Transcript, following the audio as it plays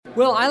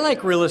Well, I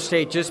like real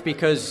estate just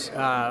because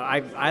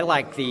I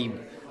like the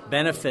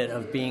benefit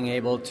of being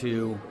able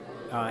to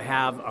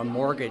have a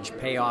mortgage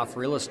pay off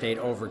real estate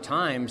over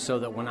time so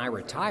that when I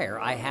retire,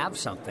 I have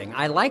something.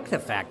 I like the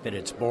fact that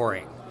it's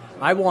boring.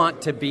 I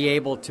want to be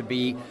able to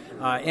be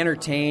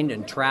entertained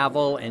and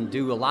travel and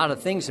do a lot of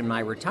things in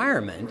my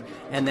retirement,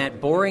 and that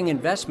boring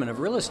investment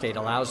of real estate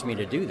allows me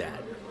to do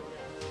that.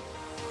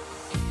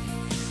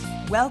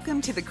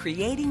 Welcome to the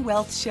Creating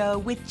Wealth Show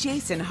with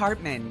Jason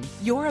Hartman.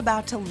 You're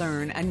about to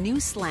learn a new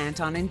slant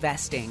on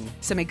investing,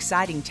 some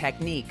exciting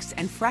techniques,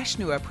 and fresh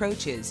new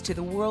approaches to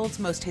the world's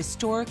most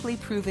historically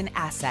proven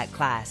asset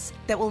class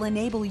that will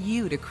enable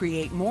you to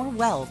create more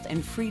wealth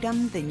and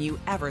freedom than you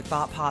ever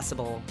thought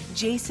possible.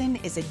 Jason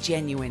is a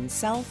genuine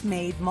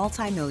self-made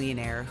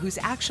multimillionaire who's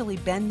actually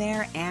been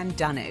there and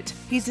done it.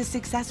 He's a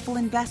successful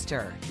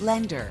investor,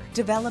 lender,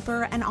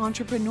 developer, and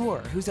entrepreneur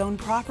who's owned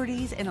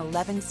properties in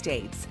 11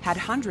 states, had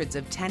hundreds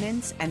of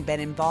tenants, and been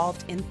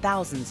involved in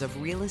thousands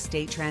of real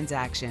estate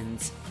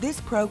transactions. This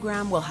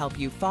program will help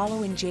you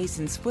follow in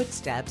Jason's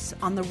footsteps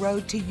on the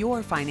road to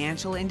your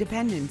financial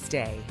independence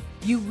day.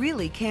 You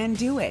really can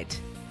do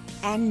it.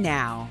 And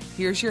now,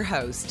 here's your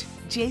host,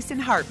 Jason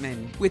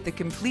Hartman, with the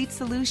complete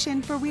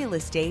solution for real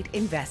estate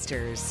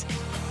investors.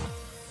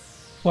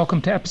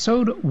 Welcome to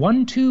episode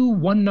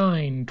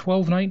 1219,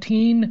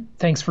 1219.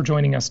 Thanks for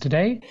joining us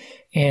today.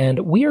 And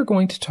we are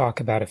going to talk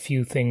about a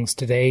few things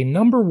today.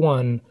 Number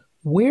one,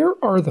 where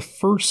are the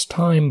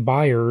first-time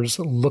buyers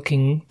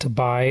looking to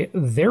buy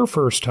their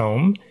first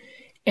home?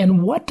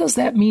 And what does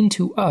that mean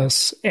to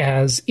us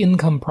as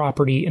income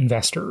property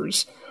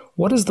investors?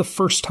 What does the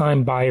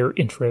first-time buyer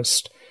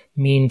interest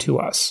mean to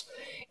us?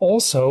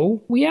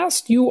 Also, we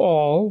asked you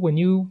all, when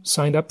you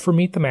signed up for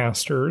Meet the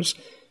Masters,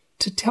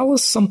 to tell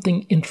us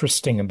something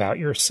interesting about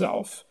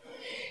yourself.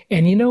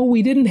 And you know,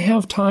 we didn't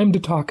have time to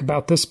talk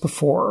about this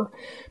before,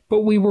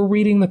 but we were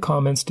reading the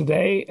comments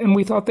today, and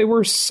we thought they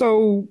were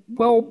so,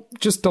 well,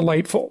 just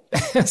delightful.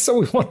 So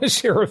we want to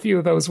share a few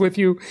of those with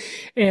you.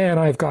 And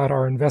I've got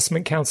our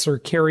investment counselor,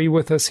 Carrie,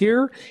 with us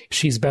here.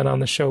 She's been on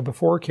the show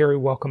before. Carrie,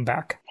 welcome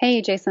back.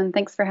 Hey, Jason.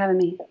 Thanks for having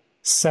me.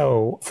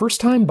 So,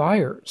 first-time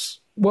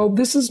buyers. Well,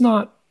 this is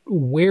not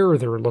where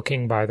they're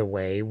looking, by the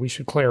way. We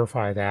should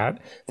clarify that.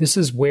 This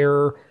is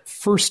where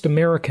First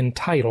American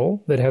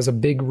Title, that has a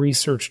big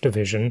research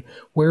division,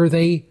 where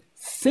they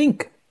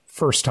think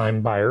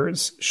first-time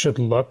buyers should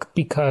look,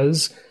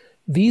 because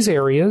these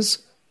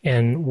areas,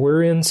 and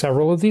we're in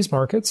several of these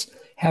markets,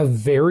 have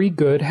very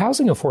good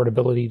housing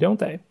affordability, don't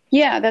they?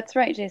 Yeah, that's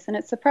right, Jason.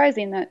 It's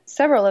surprising that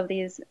several of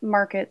these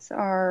markets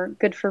are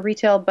good for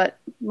retail, but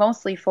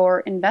mostly for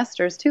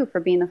investors, too, for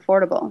being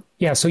affordable.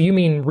 Yeah, so you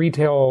mean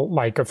retail,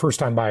 like a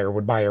first-time buyer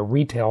would buy a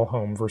retail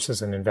home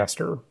versus an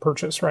investor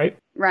purchase, right?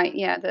 Right,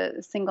 yeah.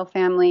 The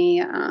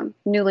single-family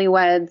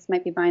newlyweds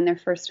might be buying their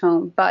first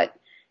home, but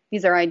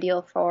these are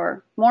ideal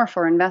more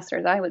for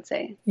investors, I would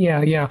say.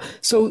 Yeah.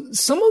 So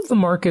some of the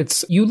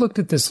markets, you looked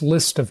at this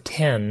list of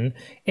 10,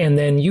 and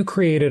then you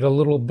created a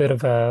little bit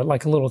of a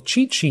little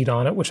cheat sheet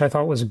on it, which I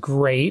thought was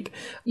great.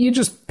 You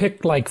just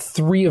picked like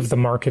 3 of the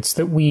markets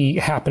that we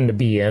happen to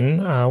be in.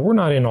 We're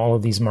not in all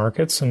of these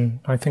markets, and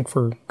I think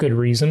for good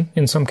reason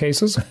in some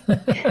cases.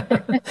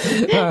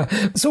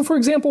 So for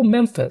example,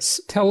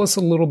 Memphis. Tell us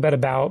a little bit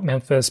about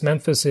Memphis.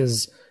 Memphis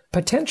is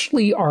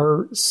potentially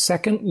our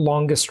second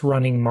longest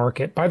running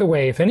market. By the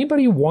way, if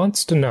anybody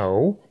wants to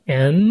know,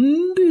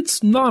 and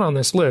it's not on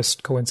this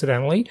list,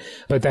 coincidentally,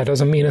 but that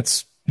doesn't mean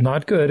it's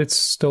not good. It's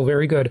still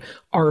very good.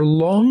 Our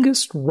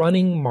longest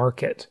running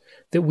market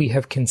that we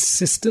have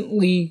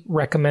consistently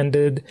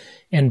recommended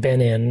and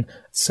been in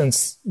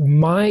since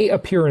my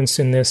appearance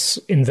in this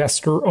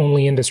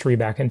investor-only industry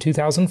back in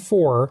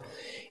 2004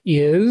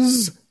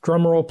 is,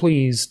 drumroll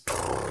please,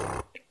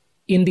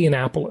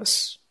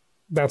 Indianapolis.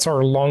 That's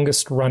our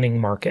longest running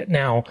market.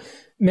 Now,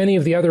 many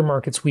of the other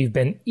markets we've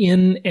been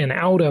in and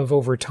out of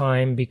over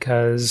time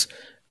because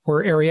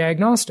we're area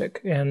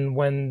agnostic. And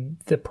when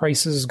the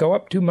prices go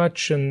up too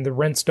much and the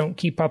rents don't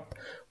keep up,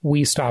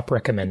 we stop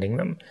recommending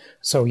them.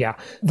 So yeah,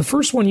 the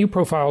first one you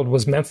profiled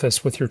was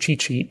Memphis with your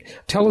cheat sheet.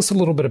 Tell us a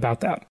little bit about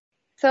that.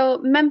 So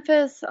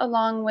Memphis,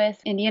 along with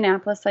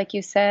Indianapolis, like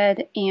you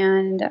said,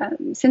 and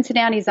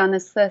Cincinnati's on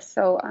this list.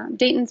 So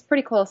Dayton's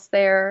pretty close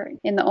there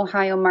in the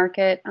Ohio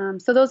market.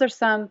 So those are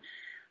some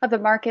of the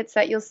markets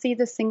that you'll see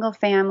the single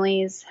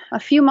families.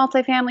 A few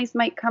multifamilies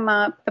might come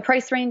up. The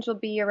price range will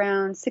be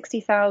around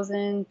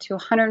 $60,000 to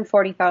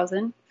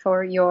 $140,000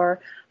 for your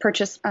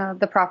purchase of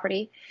the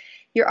property.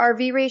 Your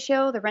RV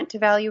ratio, the rent to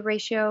value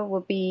ratio,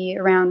 will be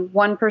around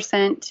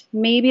 1%,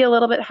 maybe a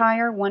little bit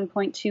higher,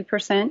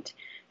 1.2%.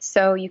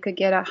 So you could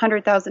get a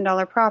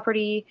 $100,000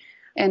 property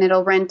and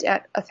it'll rent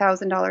at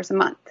 $1,000 a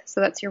month. So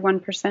that's your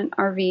 1%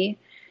 RV.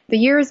 The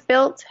years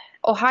built,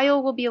 Ohio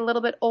will be a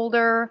little bit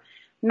older.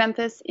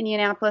 Memphis,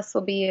 Indianapolis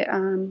will be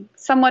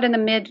somewhat in the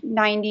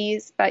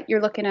mid-90s, but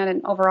you're looking at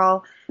an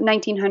overall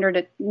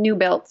 1,900 new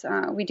builds.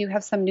 We do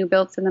have some new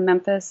builds in the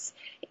Memphis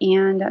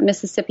and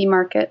Mississippi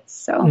markets.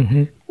 So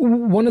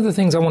One of the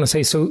things I want to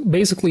say, so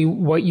basically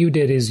what you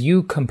did is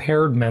you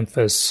compared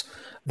Memphis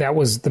That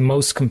was the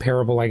most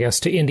comparable, I guess,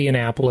 to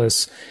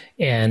Indianapolis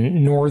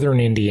and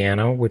northern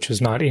Indiana, which is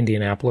not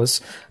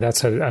Indianapolis.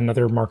 That's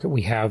another market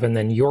we have. And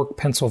then York,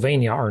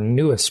 Pennsylvania, our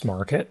newest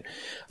market.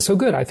 So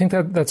good. I think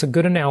that's a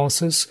good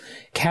analysis.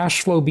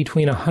 Cash flow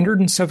between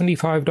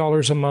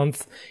 $175 a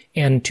month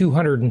and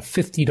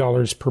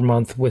 $250 per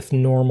month with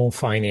normal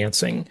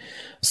financing.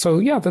 So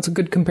yeah, that's a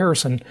good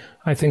comparison.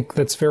 I think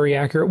that's very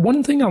accurate.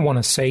 One thing I want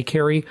to say,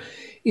 Carrie,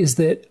 is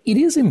that it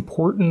is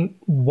important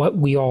what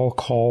we all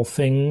call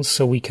things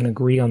so we can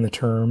agree on the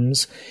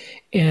terms.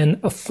 And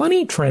a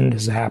funny trend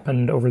has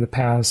happened over the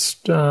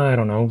past, I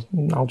don't know,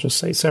 I'll just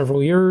say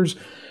several years,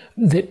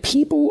 that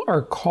people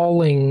are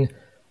calling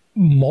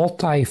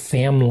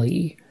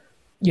multifamily,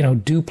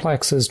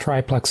 duplexes,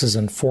 triplexes,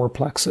 and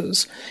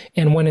fourplexes.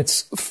 And when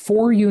it's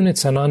 4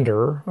 units and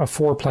under, a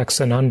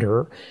fourplex and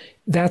under,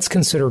 that's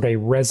considered a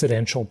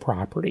residential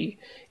property.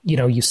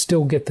 You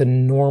still get the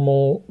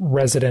normal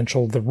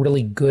residential, the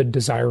really good,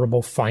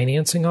 desirable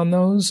financing on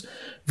those,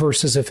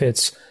 versus if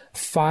it's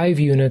 5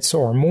 units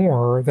or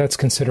more, that's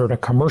considered a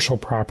commercial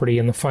property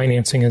and the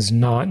financing is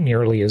not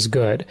nearly as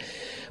good.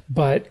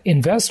 But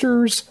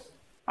investors,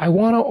 I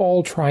want to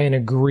all try and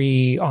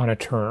agree on a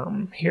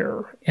term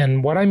here.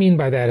 And what I mean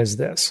by that is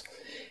this.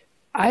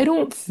 I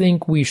don't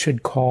think we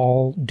should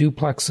call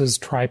duplexes,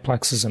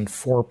 triplexes, and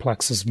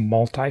fourplexes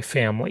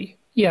multifamily.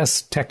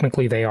 Yes,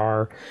 technically they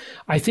are.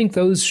 I think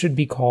those should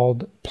be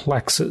called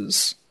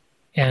plexes.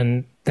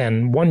 And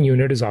then 1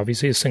 unit is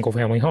obviously a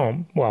single-family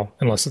home. Well,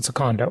 unless it's a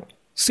condo.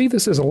 See,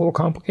 this is a little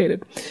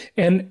complicated.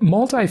 And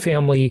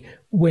multifamily,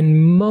 when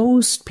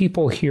most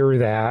people hear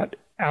that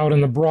out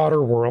in the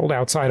broader world,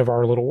 outside of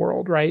our little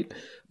world, right?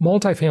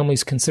 Multifamily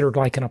is considered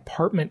like an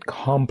apartment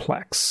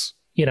complex,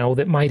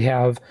 that might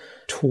have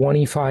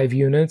 25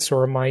 units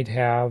or it might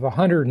have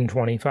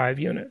 125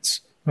 units.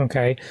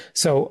 Okay.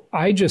 So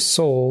I just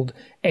sold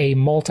a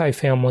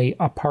multifamily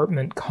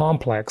apartment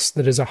complex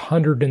that is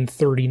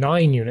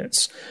 139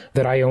 units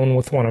that I own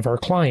with one of our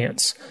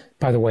clients.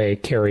 By the way,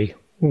 Carrie,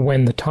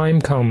 when the time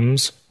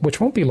comes,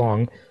 which won't be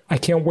long, I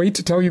can't wait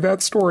to tell you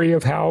that story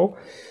of how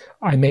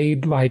I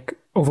made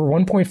over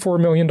 $1.4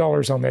 million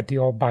on that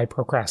deal by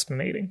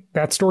procrastinating.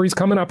 That story's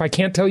coming up. I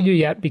can't tell you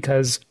yet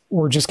because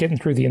we're just getting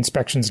through the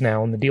inspections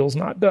now and the deal's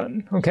not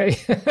done. Okay.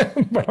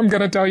 But I'm going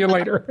to tell you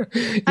later.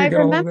 I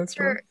remember,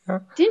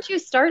 didn't you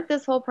start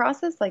this whole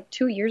process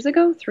 2 years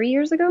ago, 3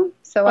 years ago?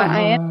 So I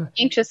am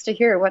anxious to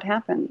hear what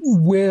happens.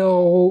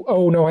 Well,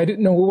 no, I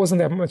didn't know. It wasn't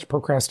that much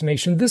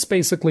procrastination. This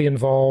basically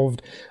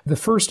involved the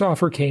first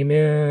offer came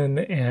in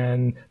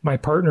and my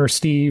partner,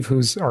 Steve,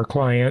 who's our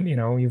client,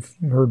 you've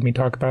heard me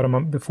talk about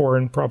him before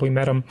and probably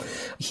met him.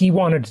 He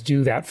wanted to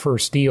do that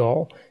first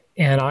deal.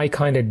 And I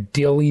kind of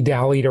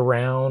dilly-dallied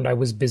around. I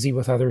was busy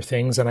with other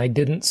things and I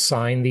didn't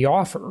sign the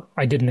offer.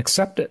 I didn't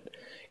accept it.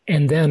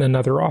 And then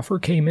another offer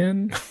came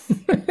in.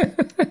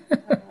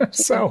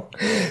 So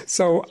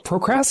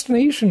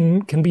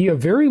procrastination can be a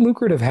very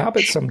lucrative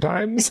habit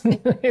sometimes.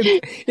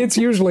 It's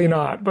usually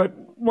not, but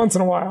once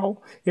in a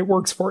while it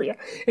works for you.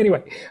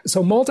 Anyway,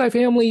 so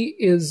multifamily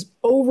is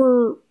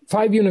over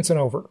 5 units and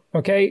over.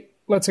 Okay,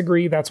 let's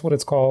agree that's what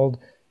it's called.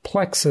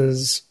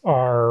 Plexes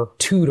are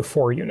 2 to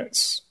 4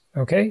 units.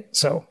 Okay,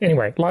 so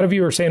anyway, a lot of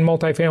you are saying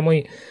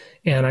multifamily,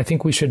 and I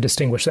think we should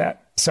distinguish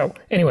that. So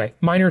anyway,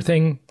 minor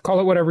thing, call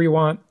it whatever you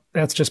want.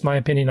 That's just my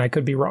opinion. I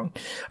could be wrong.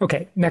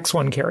 Okay, next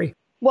one, Carrie.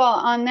 Well,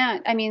 on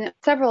that,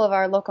 several of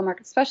our local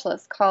market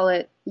specialists call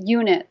it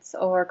units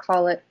or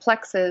call it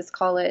plexes,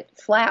 call it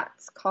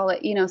flats, call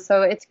it,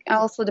 so it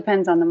also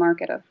depends on the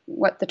market of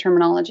what the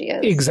terminology is.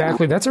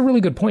 Exactly. That's a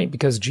really good point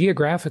because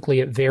geographically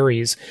it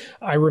varies.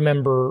 I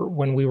remember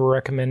when we were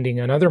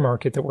recommending another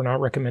market that we're not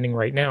recommending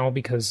right now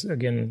because,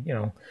 again,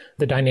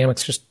 the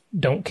dynamics just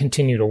don't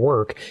continue to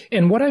work.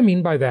 And what I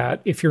mean by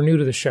that, if you're new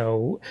to the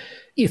show,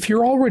 if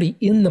you're already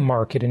in the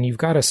market and you've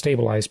got a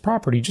stabilized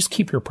property, just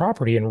keep your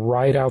property and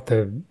ride out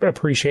the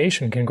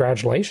appreciation.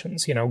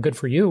 Congratulations. Good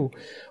for you.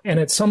 And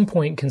at some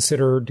point,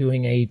 consider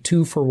doing a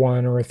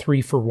 2-for-1 or a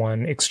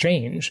 3-for-1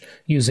 exchange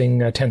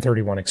using a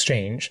 1031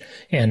 exchange.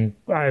 And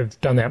I've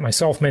done that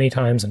myself many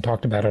times and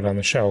talked about it on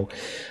the show.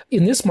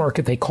 In this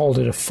market, they called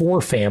it a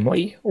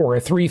 4-family or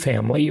a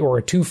 3-family or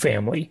a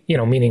 2-family,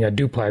 meaning a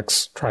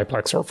duplex,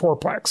 triplex, or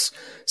fourplex.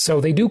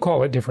 So they do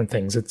call it different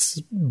things. It's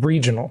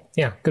regional.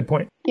 Yeah, good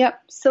point. Yep.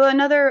 So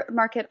another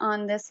market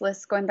on this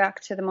list, going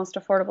back to the most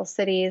affordable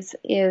cities,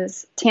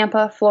 is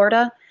Tampa,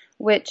 Florida,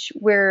 which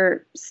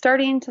we're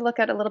starting to look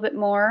at a little bit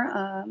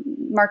more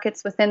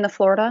markets within the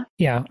Florida.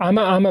 Yeah, I'm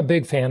a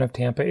big fan of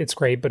Tampa. It's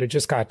great, but it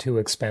just got too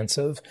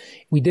expensive.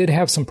 We did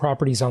have some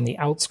properties on the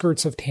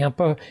outskirts of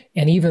Tampa,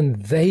 and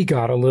even they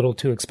got a little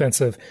too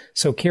expensive.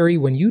 So, Carrie,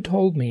 when you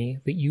told me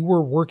that you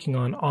were working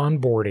on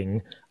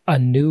onboarding a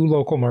new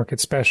local market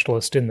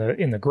specialist in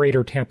the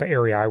greater Tampa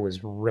area, I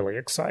was really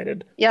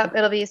excited. Yep,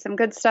 it'll be some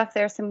good stuff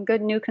there, some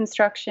good new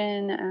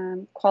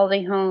construction,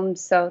 quality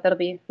homes. So that'll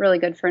be really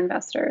good for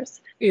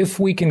investors. If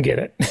we can get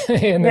it.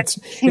 And it's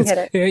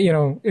get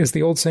it. As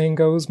the old saying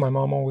goes, my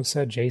mom always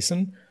said,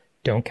 Jason,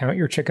 don't count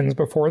your chickens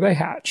before they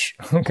hatch.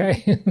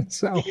 Okay.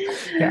 So,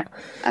 yeah.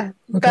 Okay.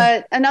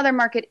 But another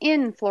market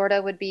in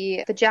Florida would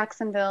be the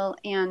Jacksonville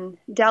and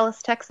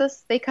Dallas,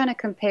 Texas. They kind of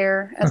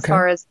compare as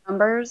far as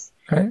numbers.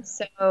 Okay.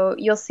 So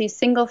you'll see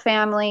single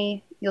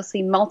family, you'll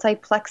see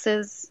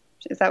multiplexes.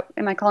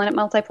 Am I calling it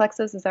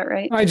multiplexes? Is that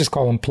right? I just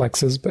call them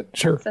plexes, but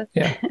sure. Plexes.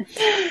 Yeah.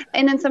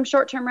 And then some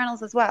short-term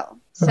rentals as well.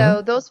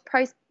 So those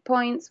price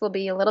points will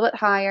be a little bit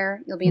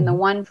higher. You'll be in the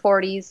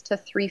 140s to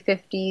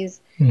 350s,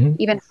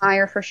 even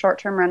higher for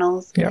short-term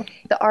rentals. Yeah.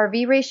 The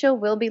RV ratio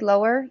will be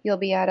lower. You'll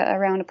be at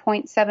around a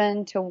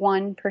 0.7 to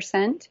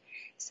 1%.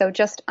 So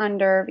just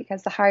under,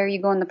 because the higher you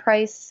go in the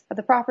price of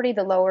the property,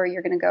 the lower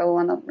you're going to go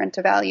on the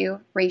rent-to-value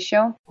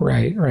ratio.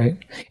 Right, right.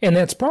 And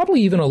that's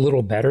probably even a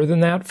little better than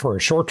that for a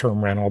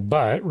short-term rental.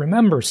 But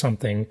remember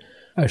something,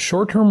 a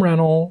short-term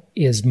rental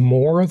is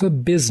more of a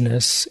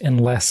business and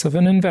less of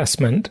an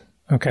investment,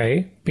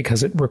 okay,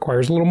 because it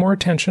requires a little more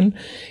attention.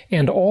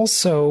 And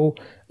also,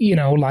 you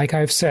know, like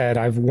I've said,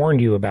 I've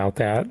warned you about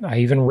that. I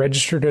even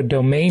registered a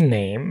domain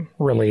name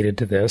related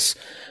to this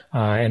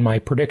and my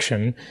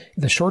prediction.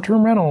 The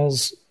short-term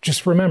rentals,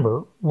 just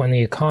remember, when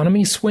the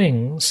economy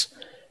swings,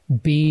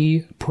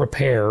 be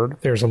prepared.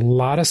 There's a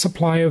lot of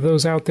supply of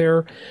those out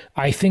there.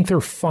 I think they're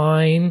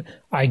fine.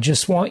 I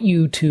just want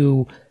you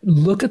to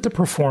look at the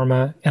pro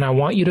forma, and I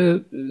want you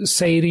to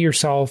say to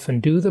yourself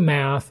and do the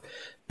math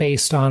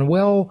based on,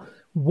 well,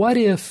 what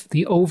if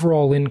the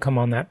overall income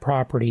on that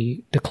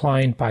property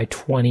declined by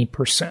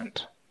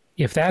 20%?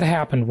 If that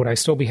happened, would I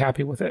still be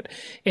happy with it?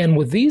 And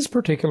with these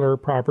particular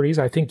properties,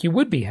 I think you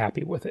would be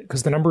happy with it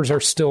because the numbers are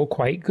still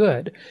quite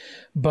good.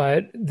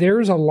 But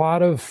there's a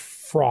lot of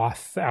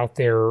froth out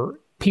there.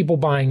 People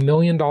buying $1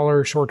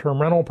 million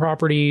short-term rental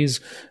properties,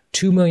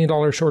 $2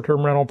 million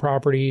short-term rental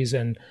properties,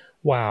 and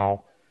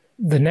wow,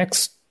 the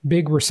next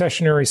big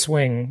recessionary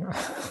swing,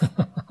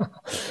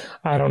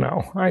 I don't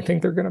know. I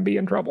think they're going to be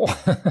in trouble.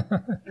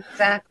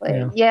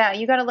 Exactly. Yeah,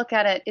 you got to look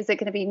at it. Is it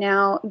going to be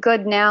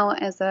good now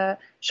as a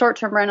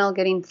short-term rental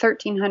getting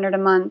 $1,300 a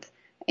month,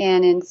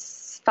 and in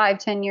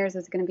 5-10 years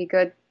is going to be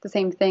good the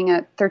same thing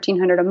at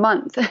 $1,300 a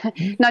month,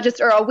 not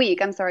just or a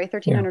week. I'm sorry,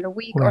 $1,300 a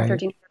week or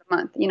 $1,300 a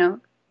month. You know,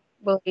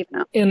 we'll even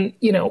out. And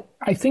you know,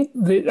 I think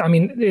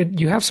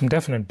you have some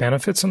definite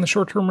benefits on the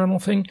short-term rental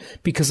thing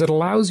because it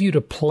allows you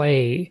to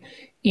play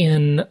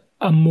in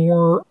a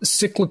more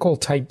cyclical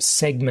type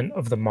segment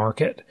of the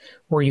market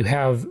where you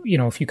have, you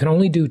know, if you can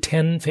only do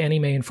 10 Fannie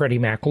Mae and Freddie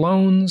Mac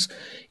loans,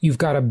 you've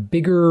got a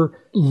bigger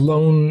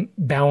loan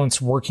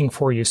balance working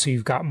for you. So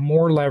you've got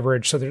more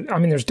leverage. So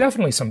there's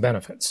definitely some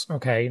benefits.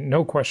 Okay.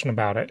 No question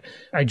about it.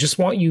 I just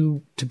want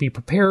you to be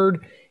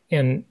prepared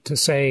and to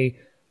say,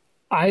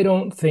 I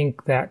don't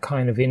think that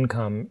kind of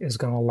income is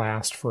going to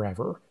last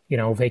forever. You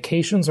know,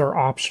 vacations are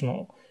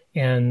optional.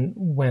 And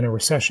when a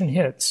recession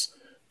hits,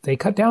 they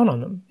cut down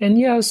on them. And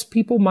yes,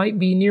 people might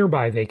be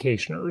nearby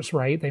vacationers,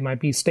 right? They might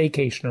be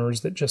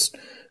staycationers that just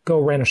go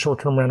rent a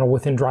short-term rental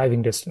within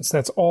driving distance.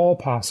 That's all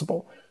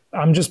possible.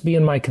 I'm just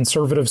being my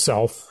conservative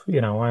self. You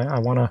know, I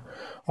want to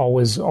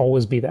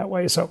always be that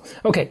way. So,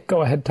 okay,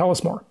 go ahead. Tell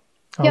us more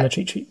on the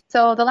cheat sheet.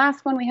 So the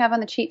last one we have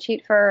on the cheat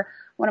sheet for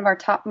one of our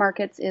top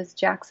markets is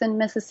Jackson,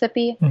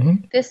 Mississippi.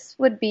 This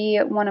would be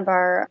one of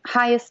our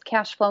highest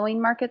cash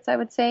flowing markets, I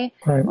would say,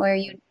 where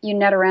you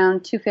net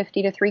around $250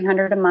 to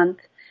 $300 a month.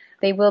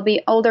 They will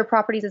be older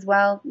properties as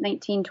well,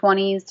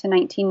 1920s to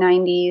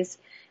 1990s,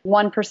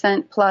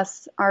 1%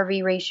 plus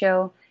RV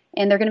ratio,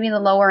 and they're going to be in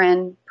the lower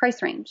end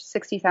price range,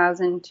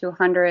 $60,000 to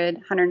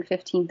 $100,000,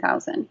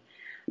 $115,000.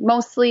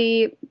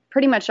 Mostly,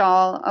 pretty much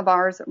all of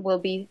ours will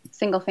be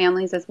single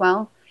families as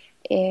well.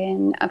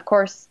 And of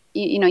course,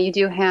 you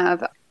do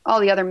have all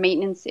the other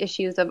maintenance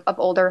issues of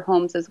older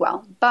homes as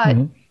well. But,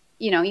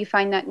 you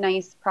find that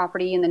nice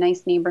property in the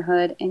nice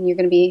neighborhood, and you're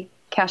going to be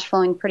cash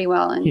flowing pretty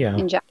well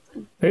in Jackson.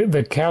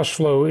 The cash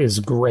flow is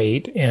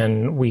great,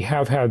 and we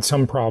have had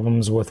some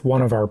problems with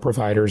one of our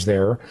providers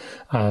there.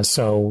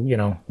 So,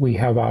 we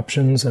have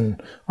options,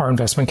 and our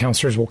investment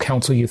counselors will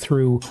counsel you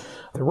through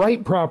the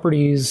right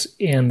properties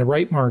and the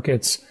right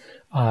markets.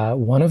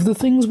 One of the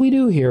things we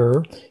do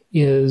here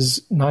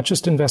is not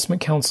just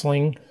investment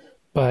counseling,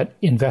 but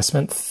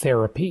investment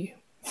therapy.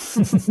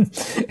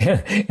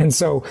 And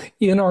so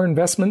in our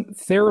investment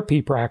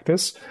therapy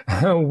practice,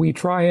 we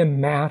try and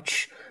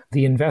match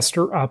the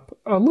investor up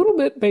a little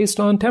bit based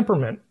on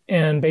temperament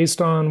and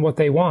based on what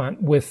they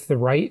want with the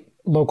right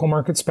local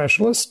market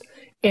specialist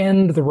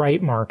and the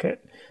right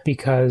market.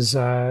 Because,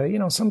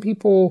 some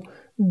people,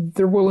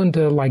 they're willing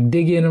to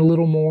dig in a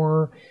little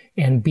more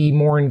and be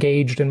more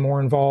engaged and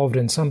more involved.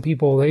 And some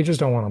people, they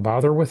just don't want to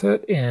bother with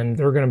it and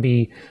they're going to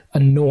be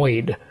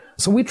annoyed.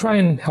 So we try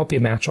and help you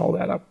match all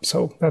that up.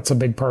 So that's a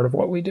big part of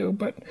what we do.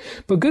 But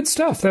good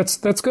stuff. That's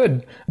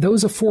good.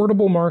 Those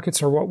affordable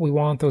markets are what we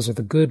want. Those are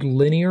the good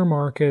linear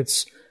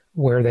markets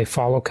where they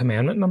follow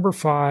commandment number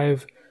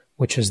 5,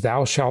 which is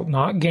thou shalt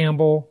not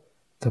gamble.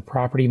 The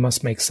property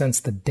must make sense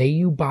the day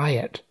you buy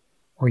it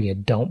or you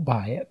don't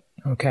buy it.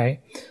 Okay.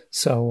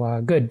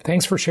 So good.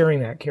 Thanks for sharing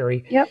that,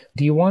 Carrie. Yep.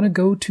 Do you want to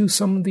go to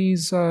some of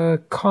these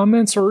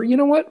comments, or you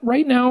know what?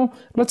 Right now,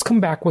 let's come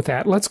back with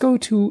that. Let's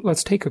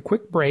take a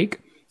quick break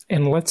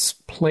and let's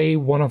play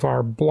one of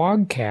our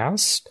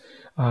blogcasts.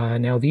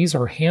 Now, these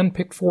are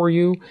handpicked for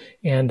you,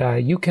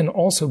 and you can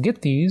also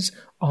get these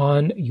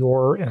on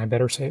your, and I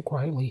better say it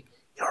quietly,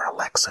 your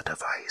Alexa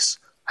device.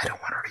 I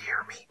don't want her to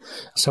hear me.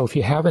 So if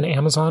you have an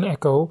Amazon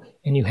Echo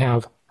and you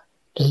have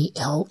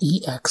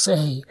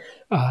Alexa,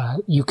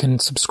 you can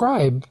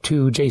subscribe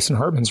to Jason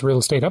Hartman's Real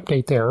Estate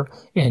Update there,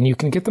 and you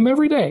can get them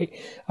every day.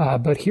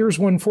 But here's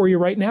one for you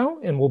right now,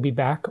 and we'll be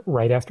back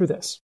right after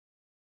this.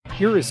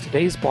 Here is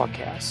today's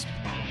blogcast.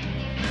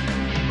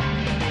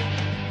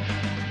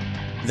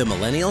 The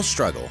Millennial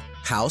Struggle,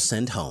 House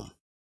and Home.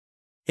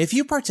 If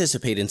you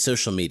participate in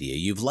social media,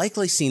 you've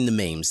likely seen the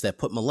memes that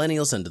put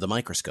millennials under the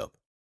microscope.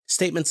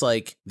 Statements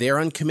like, they're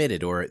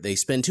uncommitted or they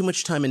spend too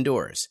much time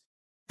indoors,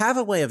 have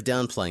a way of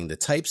downplaying the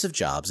types of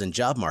jobs and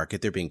job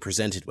market they're being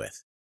presented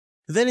with.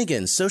 Then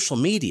again, social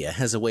media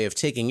has a way of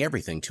taking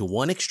everything to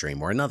one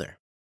extreme or another.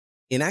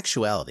 In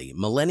actuality,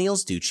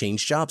 millennials do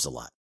change jobs a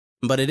lot,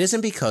 but it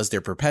isn't because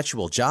they're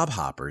perpetual job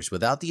hoppers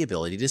without the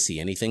ability to see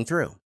anything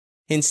through.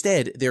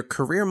 Instead, they're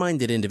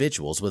career-minded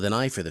individuals with an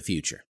eye for the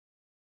future.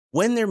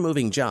 When they're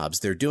moving jobs,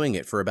 they're doing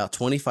it for about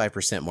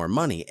 25% more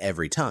money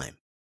every time.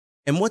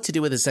 And what to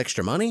do with this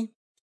extra money?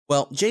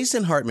 Well,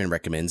 Jason Hartman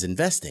recommends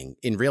investing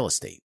in real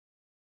estate.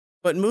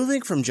 But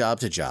moving from job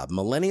to job,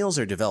 millennials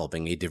are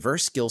developing a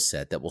diverse skill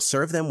set that will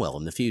serve them well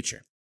in the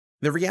future.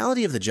 The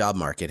reality of the job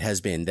market has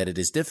been that it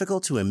is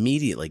difficult to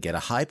immediately get a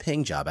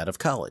high-paying job out of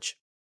college.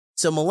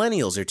 So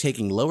millennials are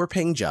taking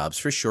lower-paying jobs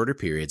for shorter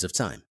periods of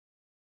time.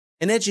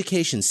 And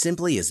education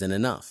simply isn't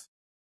enough.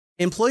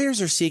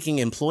 Employers are seeking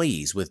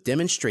employees with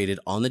demonstrated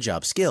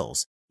on-the-job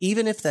skills,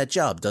 even if that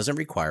job doesn't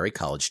require a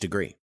college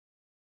degree.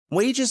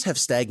 Wages have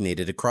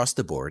stagnated across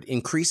the board,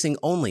 increasing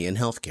only in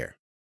healthcare.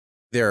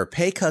 There are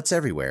pay cuts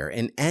everywhere,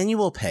 and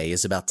annual pay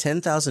is about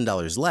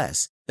 $10,000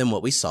 less than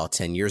what we saw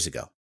 10 years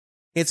ago.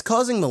 It's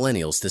causing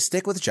millennials to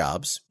stick with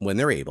jobs when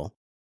they're able,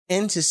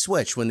 and to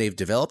switch when they've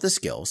developed the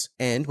skills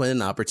and when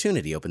an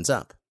opportunity opens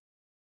up.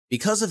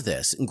 Because of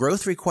this,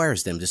 growth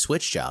requires them to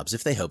switch jobs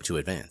if they hope to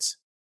advance.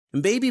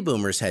 Baby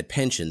boomers had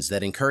pensions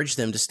that encouraged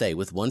them to stay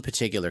with one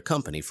particular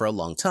company for a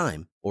long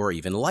time, or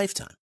even a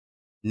lifetime.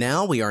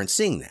 Now we aren't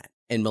seeing that,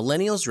 and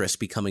millennials risk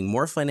becoming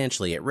more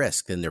financially at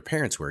risk than their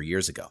parents were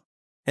years ago.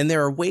 And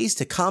there are ways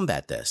to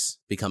combat this,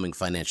 becoming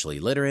financially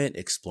literate,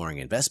 exploring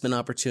investment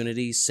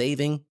opportunities,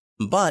 saving,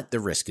 but the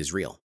risk is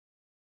real.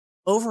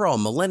 Overall,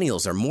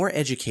 millennials are more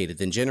educated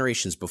than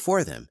generations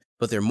before them,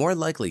 but they're more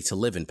likely to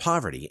live in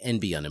poverty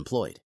and be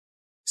unemployed.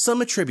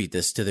 Some attribute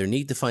this to their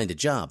need to find a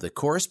job that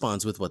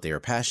corresponds with what they are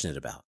passionate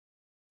about,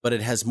 but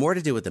it has more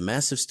to do with the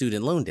massive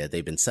student loan debt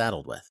they've been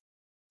saddled with.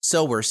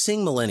 So we're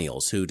seeing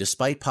millennials who,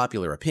 despite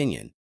popular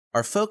opinion,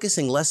 are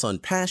focusing less on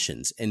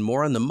passions and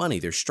more on the money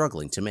they're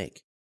struggling to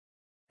make.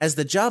 As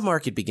the job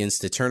market begins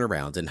to turn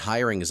around and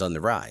hiring is on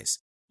the rise,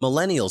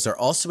 millennials are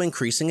also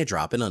increasing a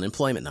drop in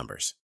unemployment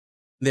numbers.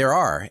 There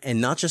are, and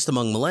not just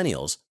among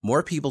millennials,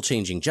 more people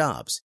changing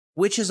jobs,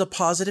 which is a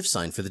positive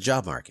sign for the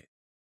job market.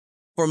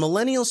 For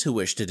millennials who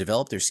wish to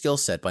develop their skill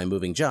set by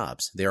moving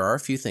jobs, there are a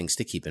few things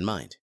to keep in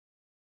mind.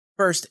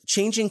 First,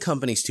 changing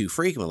companies too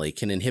frequently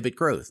can inhibit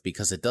growth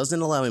because it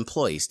doesn't allow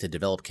employees to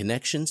develop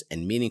connections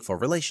and meaningful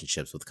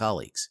relationships with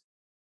colleagues.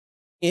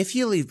 If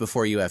you leave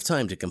before you have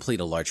time to complete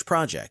a large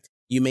project,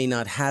 you may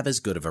not have as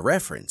good of a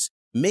reference,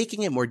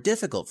 making it more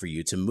difficult for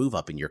you to move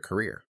up in your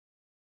career.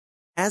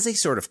 As a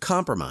sort of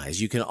compromise,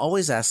 you can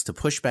always ask to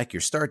push back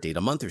your start date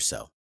a month or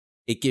so.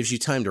 It gives you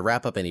time to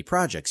wrap up any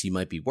projects you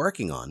might be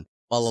working on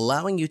while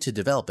allowing you to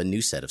develop a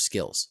new set of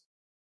skills.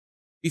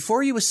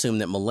 Before you assume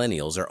that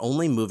millennials are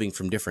only moving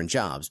from different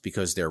jobs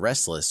because they're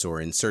restless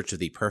or in search of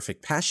the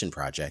perfect passion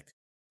project,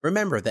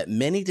 remember that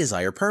many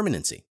desire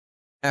permanency.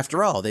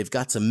 After all, they've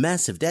got some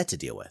massive debt to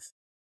deal with.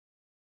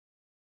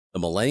 The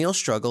millennial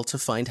struggle to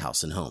find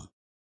house and home.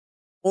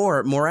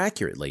 Or, more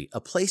accurately, a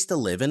place to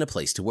live and a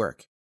place to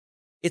work.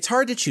 It's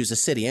hard to choose a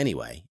city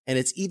anyway, and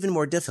it's even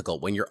more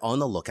difficult when you're on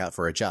the lookout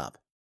for a job.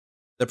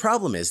 The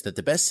problem is that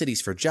the best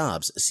cities for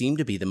jobs seem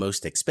to be the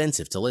most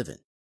expensive to live in.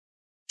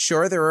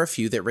 Sure, there are a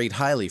few that rate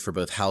highly for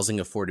both housing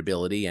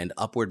affordability and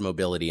upward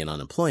mobility and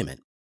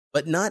unemployment,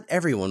 but not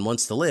everyone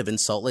wants to live in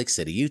Salt Lake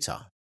City,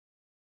 Utah.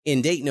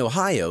 In Dayton,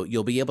 Ohio,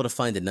 you'll be able to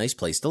find a nice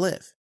place to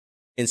live.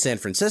 In San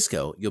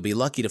Francisco, you'll be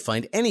lucky to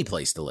find any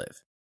place to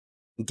live.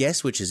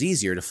 Guess which is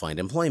easier to find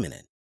employment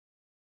in?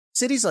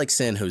 Cities like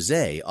San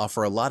Jose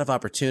offer a lot of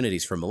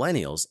opportunities for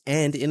millennials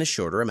and in a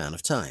shorter amount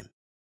of time.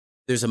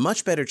 There's a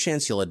much better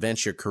chance you'll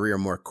advance your career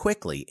more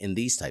quickly in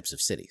these types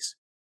of cities.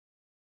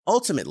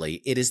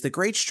 Ultimately, it is the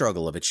great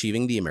struggle of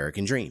achieving the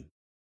American dream.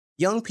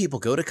 Young people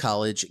go to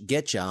college,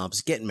 get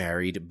jobs, get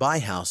married, buy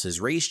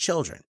houses, raise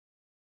children.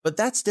 But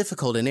that's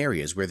difficult in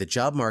areas where the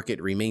job market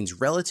remains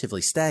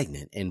relatively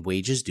stagnant and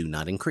wages do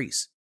not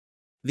increase.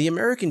 The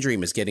American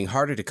dream is getting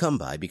harder to come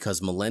by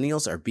because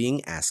millennials are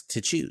being asked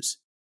to choose.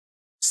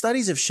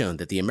 Studies have shown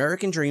that the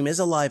American dream is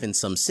alive in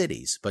some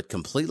cities, but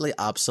completely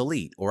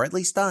obsolete or at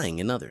least dying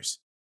in others.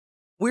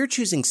 We're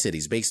choosing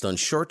cities based on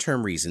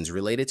short-term reasons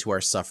related to our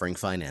suffering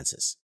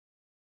finances.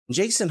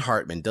 Jason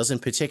Hartman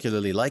doesn't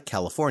particularly like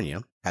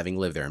California, having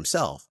lived there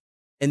himself,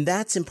 and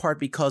that's in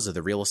part because of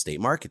the real estate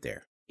market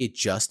there. It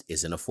just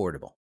isn't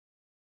affordable.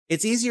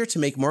 It's easier to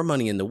make more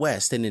money in the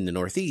West than in the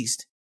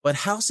Northeast, but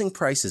housing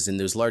prices in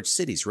those large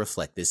cities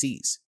reflect this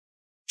ease.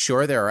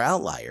 Sure, there are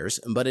outliers,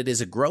 but it is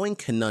a growing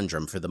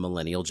conundrum for the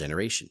millennial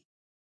generation.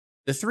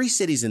 The 3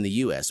 cities in the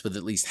U.S. with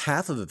at least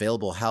half of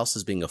available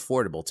houses being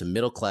affordable to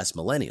middle-class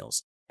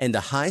millennials and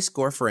a high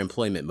score for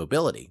employment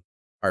mobility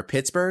are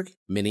Pittsburgh,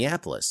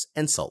 Minneapolis,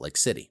 and Salt Lake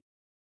City.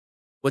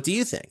 What do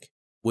you think?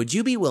 Would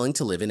you be willing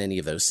to live in any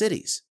of those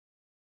cities?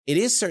 It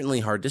is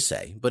certainly hard to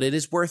say, but it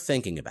is worth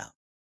thinking about.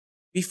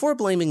 Before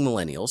blaming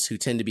millennials, who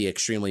tend to be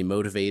extremely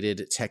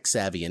motivated,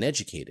 tech-savvy, and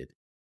educated,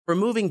 for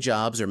moving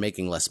jobs or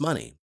making less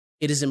money,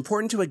 it is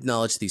important to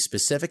acknowledge the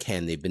specific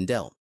hand they've been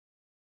dealt.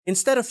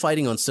 Instead of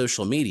fighting on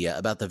social media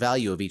about the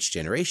value of each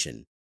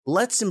generation,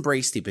 let's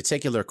embrace the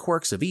particular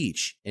quirks of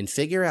each and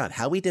figure out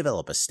how we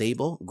develop a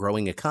stable,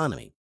 growing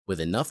economy with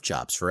enough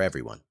jobs for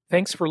everyone.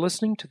 Thanks for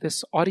listening to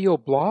this audio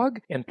blog,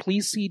 and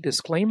please see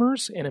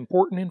disclaimers and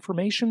important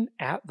information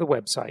at the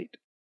website.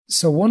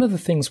 So one of the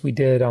things we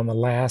did on the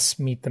last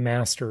Meet the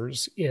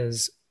Masters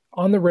is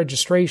on the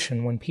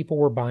registration, when people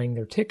were buying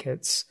their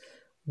tickets,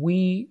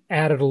 we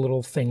added a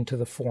little thing to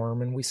the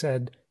form and we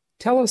said,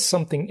 tell us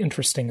something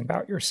interesting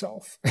about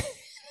yourself.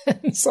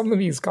 And some of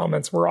these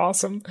comments were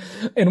awesome.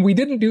 And we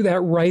didn't do that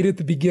right at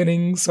the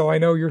beginning. So I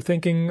know you're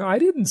thinking, I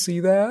didn't see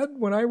that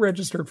when I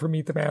registered for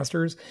Meet the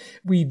Masters.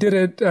 We did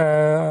it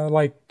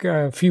like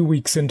a few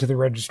weeks into the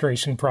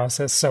registration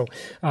process. So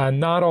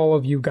not all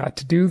of you got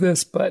to do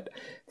this, but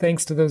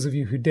thanks to those of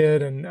you who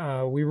did.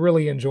 And we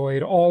really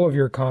enjoyed all of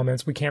your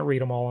comments. We can't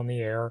read them all on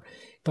the air.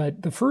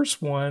 But the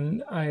first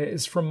one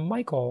is from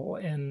Michael.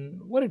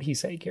 And what did he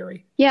say,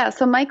 Carrie? Yeah,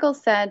 so Michael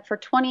said, for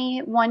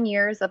 21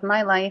 years of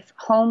my life,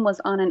 home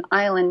was on an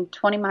island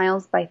 20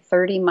 miles by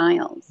 30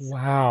 miles.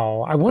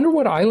 Wow. I wonder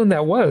what island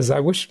that was. I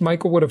wish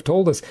Michael would have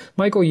told us.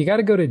 Michael, you got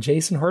to go to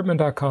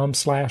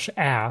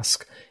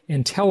jasonhartman.com/ask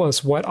and tell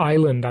us what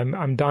island.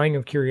 I'm dying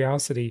of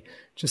curiosity.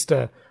 Just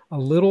a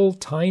little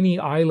tiny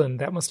island.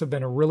 That must have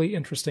been a really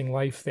interesting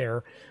life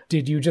there.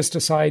 Did you just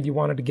decide you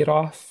wanted to get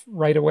off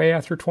right away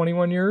after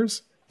 21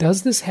 years?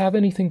 Does this have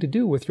anything to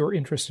do with your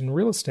interest in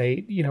real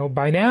estate? You know,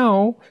 by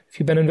now, if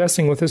you've been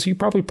investing with us, you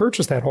probably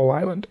purchased that whole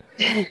island.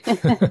 Maybe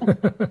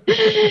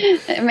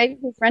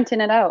he's renting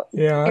it out.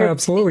 Yeah,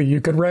 absolutely.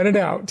 You could rent it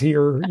out to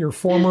your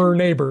former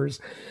neighbors.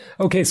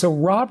 Okay, so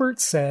Robert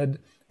said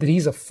that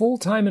he's a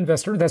full-time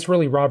investor. That's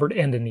really Robert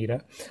and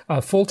Anita.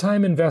 A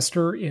full-time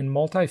investor in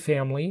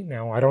multifamily.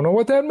 Now, I don't know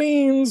what that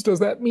means. Does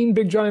that mean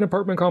big, giant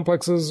apartment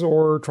complexes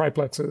or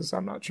triplexes?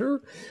 I'm not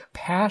sure.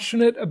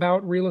 Passionate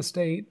about real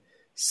estate,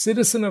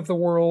 citizen of the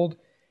world,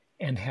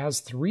 and has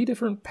 3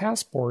 different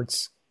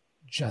passports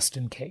just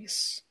in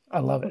case. I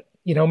love it.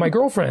 You know, my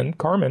girlfriend,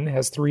 Carmen,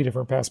 has 3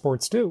 different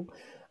passports too.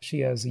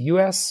 She has a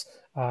U.S.,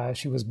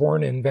 she was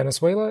born in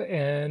Venezuela,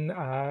 and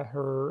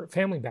her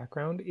family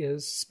background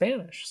is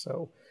Spanish.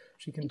 So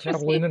she can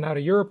travel in and out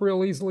of Europe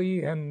real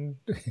easily. And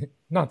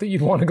not that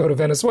you'd want to go to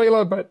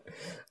Venezuela, but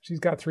she's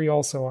got 3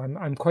 also.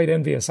 I'm quite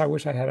envious. I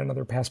wish I had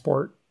another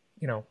passport,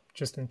 you know,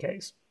 just in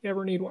case you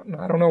ever need one.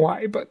 I don't know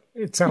why, but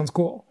it sounds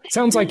cool.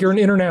 Sounds like you're an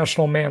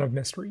international man of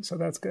mystery, so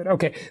that's good.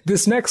 Okay,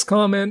 this next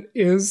comment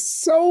is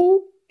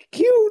so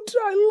cute.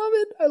 I love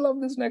it. I love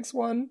this next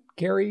one.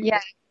 Carrie?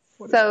 Yes.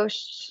 So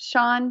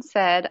Sean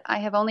said, I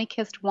have only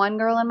kissed one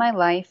girl in my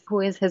life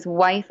who is his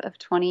wife of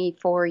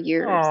 24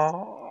 years.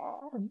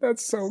 Oh,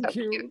 that's so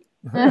cute.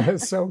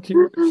 That's so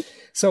cute.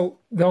 So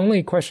the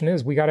only question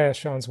is, we got to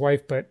ask Sean's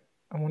wife, but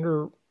I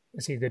wonder,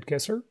 is he a good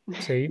kisser?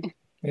 See?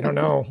 We don't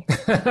know.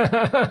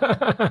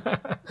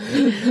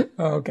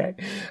 Okay.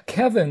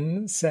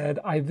 Kevin said,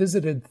 I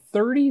visited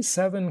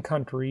 37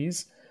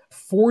 countries,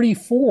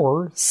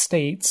 44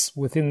 states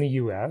within the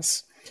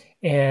U.S.,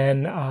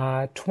 and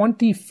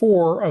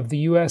 24 of the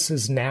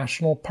U.S.'s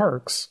national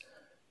parks.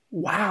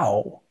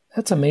 Wow.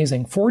 That's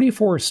amazing.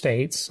 44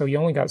 states, so you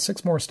only got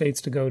 6 more states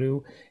to go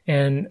to,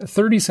 and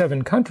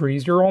 37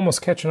 countries. You're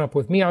almost catching up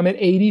with me. I'm at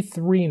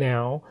 83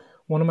 now.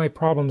 One of my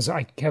problems,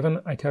 Kevin,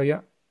 I tell you,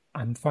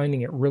 I'm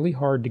finding it really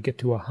hard to get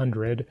to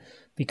 100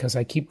 because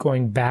I keep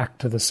going back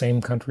to the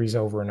same countries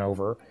over and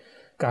over.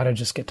 Gotta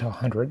just get to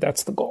 100.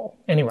 That's the goal.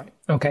 Anyway,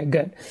 okay,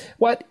 good.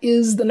 What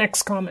is the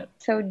next comment?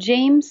 So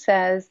James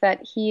says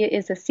that he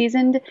is a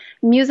seasoned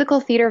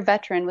musical theater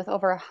veteran with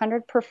over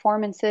 100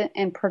 performance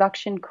and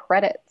production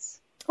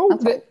credits. Oh,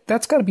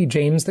 that's got to be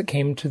James that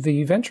came to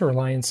the Venture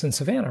Alliance in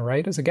Savannah,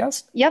 right, as a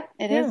guest? Yep,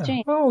 it is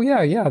James. Oh,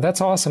 yeah,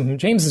 that's awesome.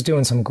 James is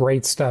doing some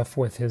great stuff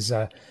with his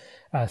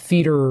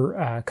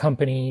theater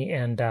company,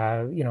 and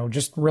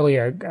just really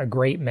a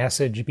great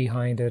message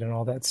behind it and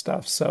all that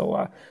stuff.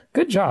 So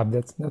good job.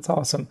 That's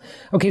awesome.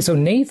 Okay, so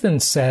Nathan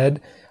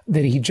said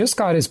that he just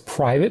got his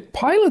private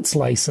pilot's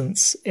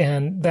license,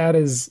 and that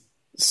is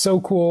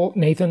so cool.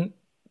 Nathan,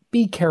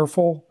 be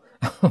careful.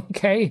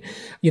 Okay.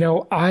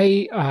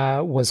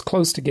 I was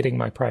close to getting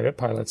my private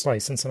pilot's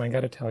license, and I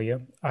got to tell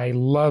you, I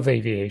love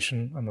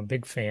aviation. I'm a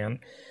big fan.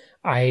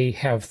 I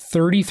have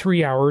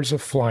 33 hours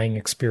of flying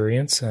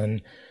experience,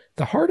 and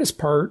the hardest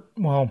part,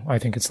 well, I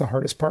think it's the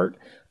hardest part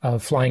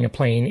of flying a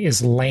plane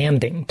is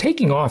landing.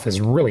 Taking off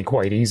is really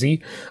quite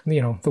easy.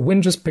 The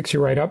wind just picks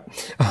you right up.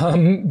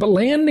 But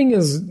landing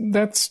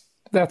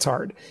that's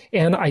hard.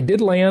 And I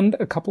did land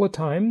a couple of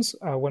times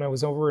when I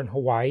was over in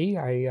Hawaii.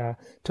 I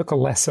took a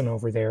lesson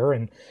over there,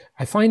 and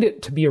I find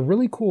it to be a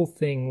really cool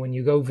thing when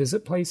you go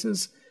visit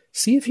places.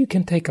 See if you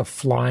can take a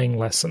flying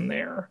lesson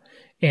there.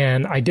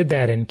 And I did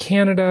that in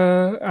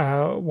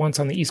Canada, once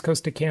on the east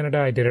coast of Canada.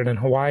 I did it in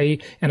Hawaii,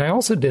 and I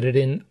also did it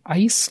in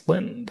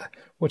Iceland,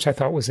 which I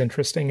thought was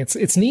interesting.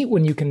 It's neat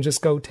when you can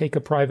just go take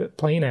a private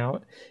plane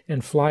out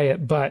and fly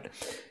it. But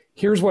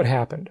here's what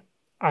happened.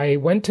 I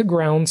went to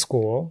ground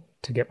school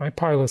to get my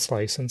pilot's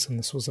license, and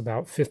this was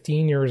about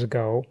 15 years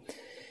ago.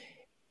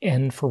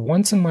 And for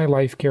once in my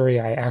life, Gary,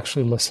 I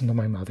actually listened to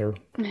my mother.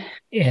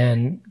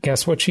 And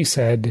guess what she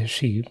said?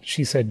 She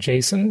said,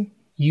 Jason,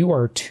 you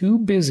are too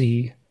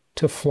busy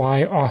to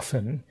fly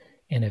often.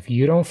 And if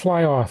you don't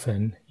fly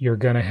often, you're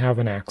going to have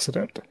an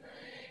accident.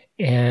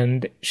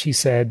 And she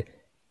said,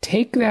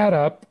 take that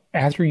up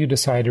after you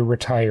decide to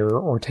retire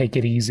or take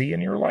it easy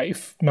in your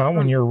life, not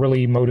when you're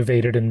really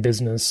motivated in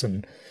business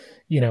and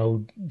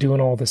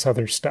doing all this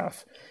other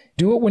stuff.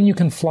 Do it when you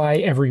can fly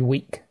every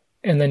week,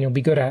 and then you'll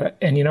be good at it.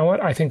 And you know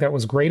what? I think that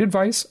was great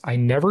advice. I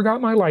never got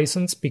my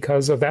license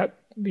because of that.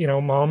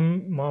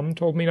 Mom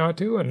told me not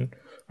to, and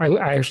I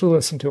actually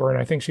listened to her, and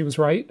I think she was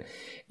right.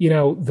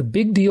 The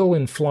big deal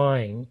in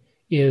flying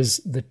is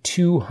the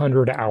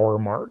 200-hour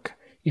mark.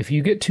 If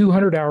you get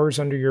 200 hours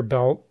under your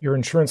belt, your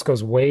insurance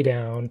goes way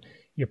down.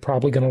 You're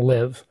probably going to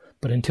live.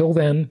 But until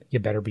then, you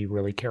better be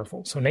really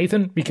careful. So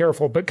Nathan, be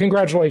careful. But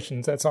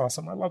congratulations. That's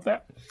awesome. I love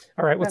that.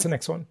 All right. What's the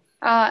next one?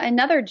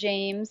 Another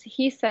James,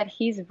 he said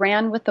he's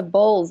ran with the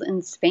bulls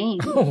in Spain.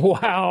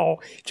 Wow.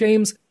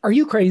 James, are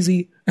you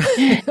crazy?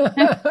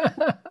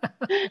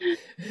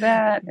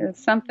 That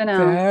is something else.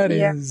 That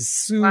is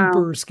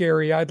super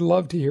scary. I'd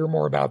love to hear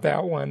more about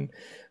that one.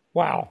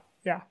 Wow.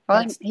 Yeah.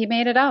 Well, he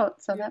made it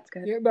out, so that's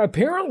good. Yeah,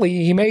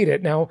 apparently he made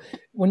it. Now,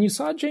 when you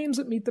saw James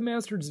at Meet the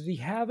Masters, did he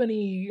have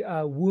any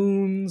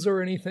wounds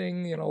or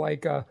anything?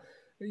 Like a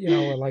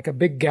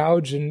big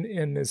gouge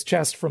in his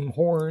chest from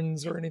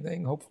horns or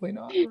anything? Hopefully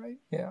not, right?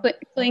 Yeah.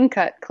 Clean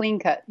cut.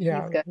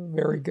 Yeah. He's good.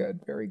 Very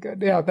good. Very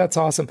good. Yeah, that's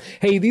awesome.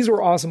 Hey, these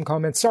were awesome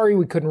comments. Sorry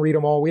we couldn't read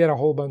them all. We had a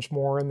whole bunch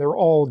more, and they're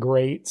all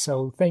great.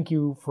 So thank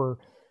you for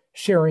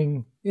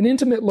sharing an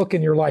intimate look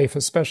in your life,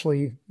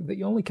 especially that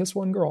you only kiss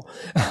one girl.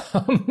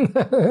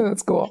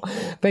 That's cool.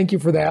 Thank you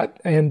for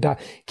that. And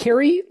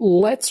Carrie,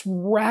 let's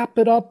wrap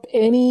it up.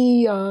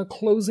 Any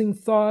closing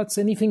thoughts,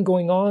 anything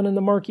going on in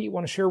the market you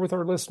want to share with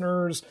our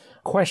listeners,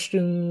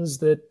 questions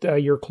that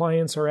your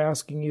clients are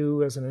asking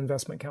you as an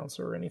investment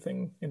counselor, or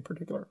anything in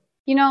particular?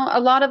 A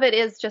lot of it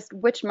is just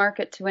which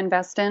market to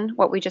invest in,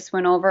 what we just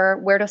went over,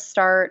 where to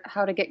start,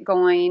 how to get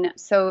going.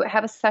 So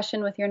have a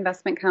session with your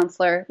investment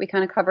counselor. We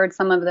kind of covered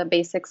some of the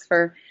basics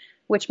for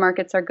which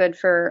markets are good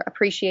for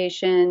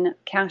appreciation,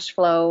 cash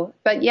flow.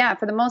 But yeah,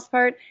 for the most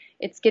part,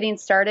 it's getting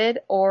started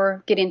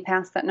or getting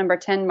past that number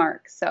 10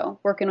 mark. So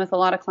working with a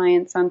lot of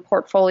clients on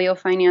portfolio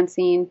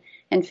financing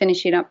and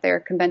finishing up their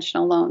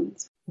conventional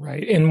loans.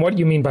 Right. And what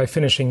you mean by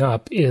finishing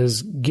up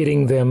is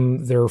getting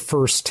them their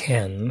first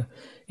 10.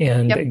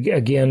 And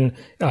again,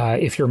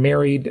 if you're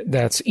married,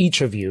 that's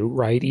each of you,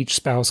 right? Each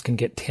spouse can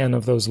get 10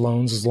 of those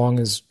loans as long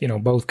as,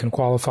 both can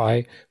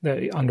qualify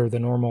under the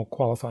normal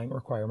qualifying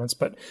requirements.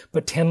 But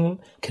 10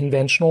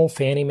 conventional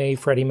Fannie Mae,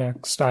 Freddie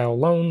Mac style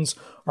loans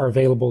are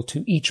available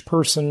to each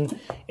person.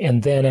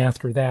 And then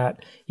after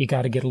that, you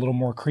got to get a little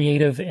more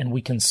creative, and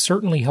we can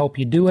certainly help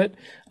you do it.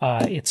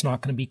 It's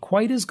not going to be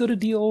quite as good a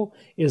deal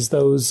as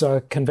those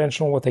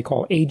conventional, what they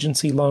call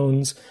agency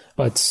loans,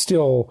 but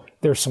still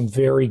there's some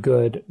very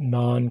good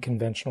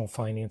non-conventional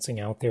financing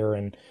out there,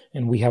 and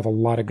we have a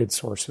lot of good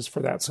sources for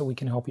that, so we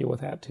can help you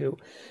with that too.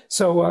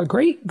 So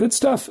great, good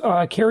stuff.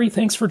 Carrie,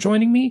 thanks for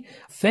joining me.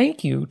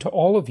 Thank you to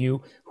all of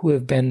you who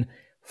have been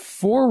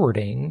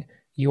forwarding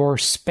your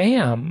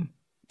spam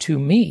to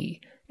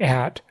me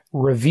at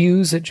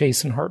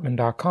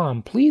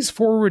reviews@jasonhartman.com. Please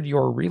forward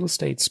your real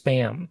estate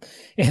spam.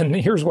 And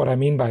here's what I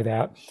mean by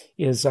that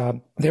is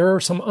there are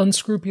some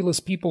unscrupulous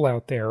people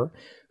out there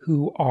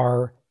who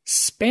are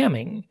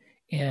spamming.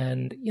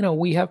 And,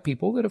 we have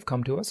people that have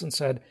come to us and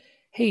said,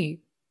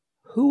 hey,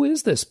 who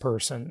is this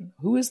person?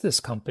 Who is this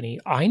company?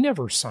 I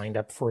never signed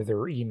up for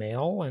their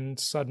email, and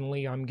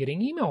suddenly I'm getting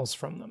emails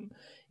from them.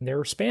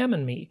 They're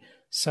spamming me.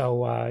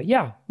 So,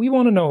 we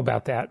want to know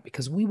about that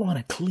because we want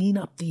to clean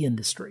up the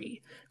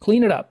industry.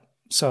 Clean it up.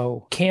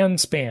 So, can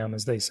spam,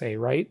 as they say,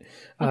 right?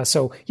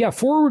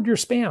 Forward your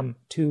spam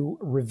to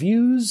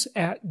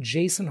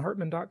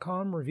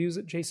reviews@jasonhartman.com,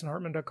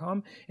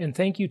 reviews@jasonhartman.com. And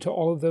thank you to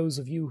all of those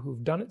of you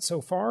who've done it so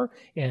far,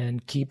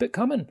 and keep it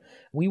coming.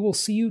 We will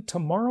see you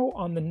tomorrow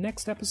on the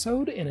next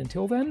episode. And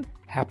until then,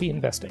 happy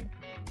investing.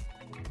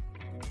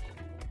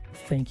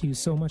 Thank you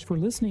so much for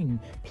listening.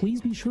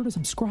 Please be sure to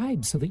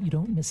subscribe so that you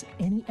don't miss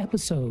any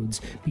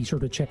episodes. Be sure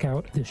to check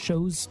out the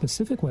show's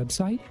specific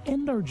website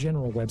and our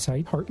general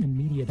website,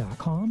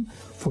 hartmanmedia.com,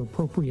 for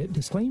appropriate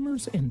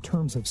disclaimers and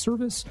terms of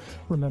service.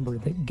 Remember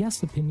that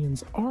guest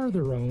opinions are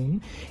their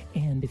own,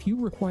 and if you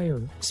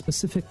require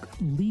specific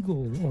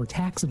legal or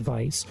tax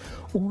advice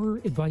or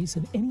advice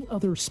in any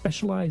other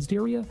specialized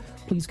area,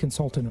 please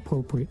consult an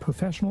appropriate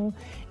professional.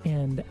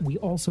 And we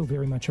also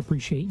very much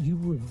appreciate you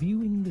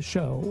reviewing the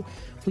show.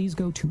 Please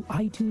go to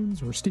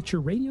iTunes or Stitcher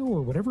Radio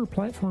or whatever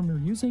platform you're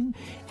using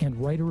and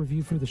write a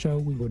review for the show.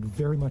 We would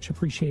very much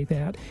appreciate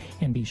that.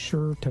 And be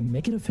sure to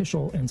make it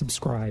official and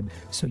subscribe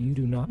so you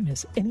do not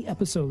miss any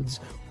episodes.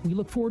 We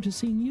look forward to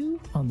seeing you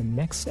on the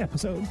next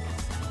episode.